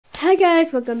Hi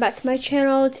guys, welcome back to my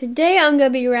channel. Today I'm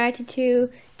going to be reacting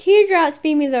to Teardrops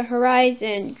Beam Me the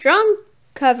Horizon drum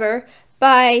cover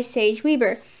by Sage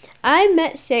Weeber. I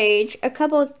met Sage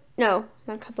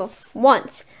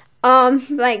once.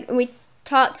 We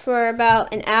talked for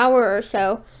about an hour or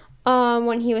so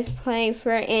when he was playing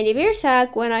for Andy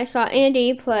Biersack when I saw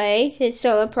Andy play his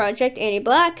solo project, Andy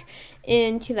Black,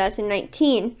 in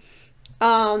 2019.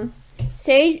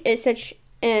 Sage is such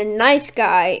a nice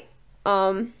guy.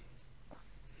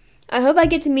 I hope I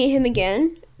get to meet him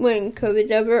again when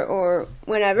COVID's over or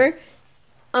whenever.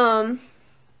 But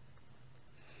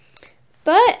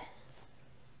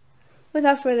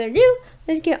without further ado,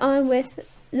 let's get on with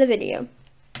the video.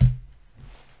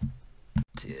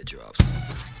 Teardrops.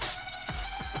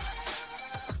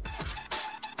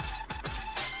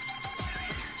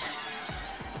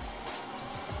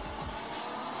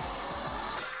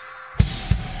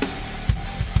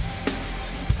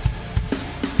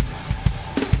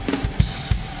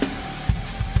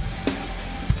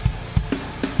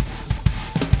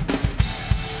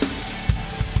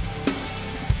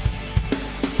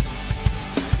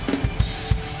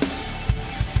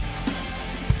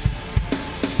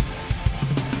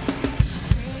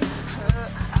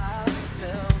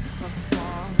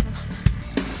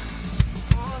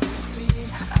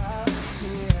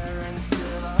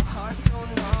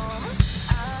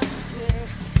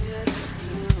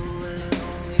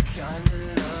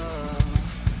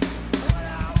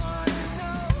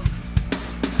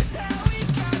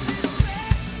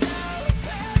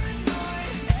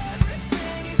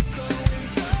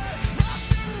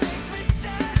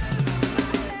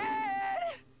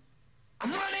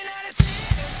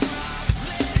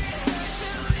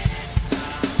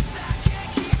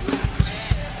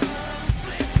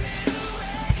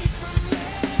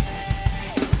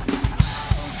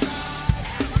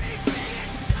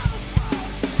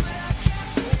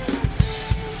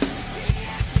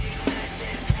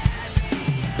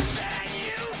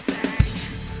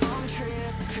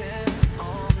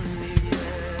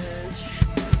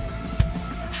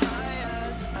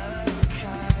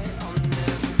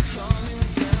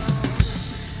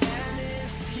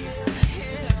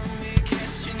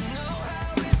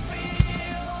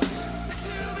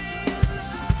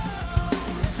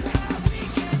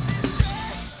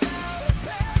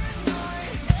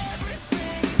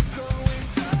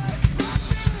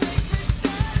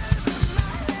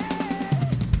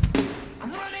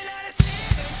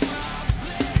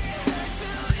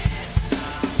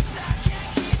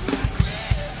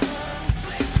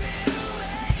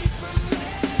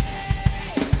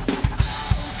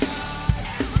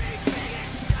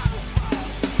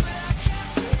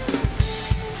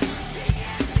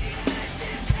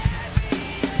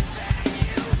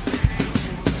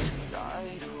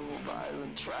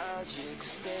 Tragic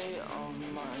state of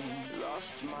mind,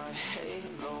 lost my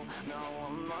halo, now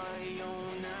I'm my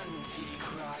own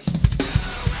antichrist.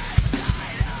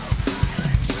 Suicidal,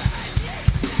 violent, tragic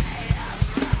state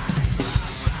of mind,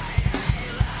 lost my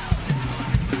halo,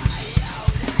 now I'm my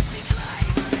own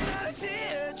antichrist.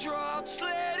 Teardrops,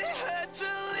 let it hurt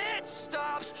till it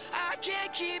stops. I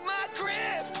can't keep my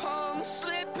grip on,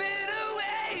 slipping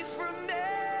away from me.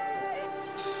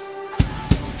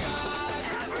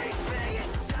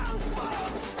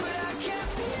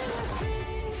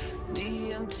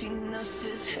 Emptiness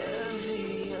is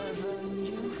heavier than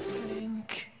you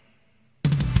think.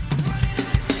 I'm running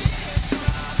out of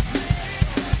teardrops, let it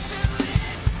hurt till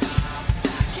it stops.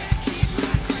 I can't keep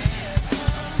my grip, I'm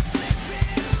slipping away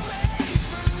from me. Oh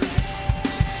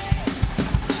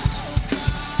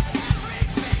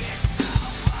God, everything is so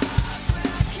false, but I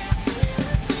can't feel a thing. The emptiness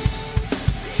is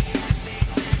heavier than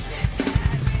you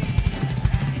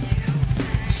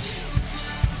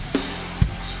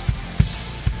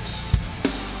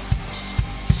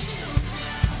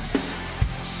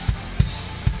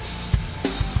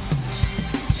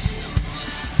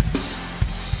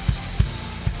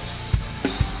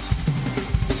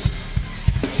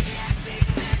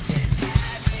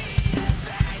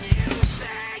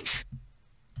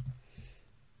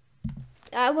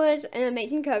That was an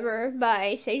amazing cover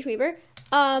by Sage Weeber.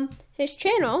 His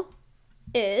channel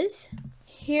is,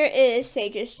 here is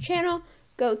Sage's channel.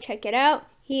 Go check it out.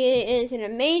 He is an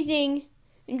amazing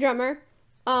drummer.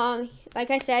 Like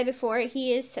I said before,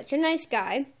 he is such a nice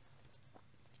guy.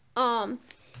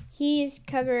 He's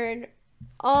covered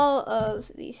all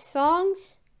of these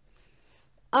songs.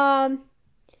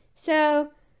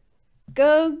 So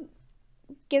go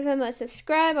give him a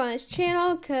subscribe on his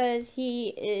channel because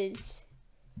he is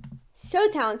so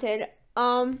talented.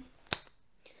 But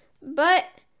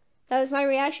that was my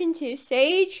reaction to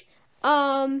Sage.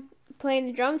 playing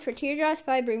the drums for Teardrops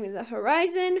by Bring Me the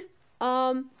Horizon.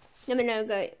 Let me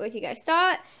know what you guys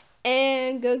thought,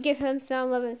 and go give him some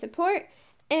love and support,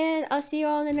 and I'll see you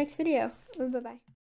all in the next video. Bye-bye.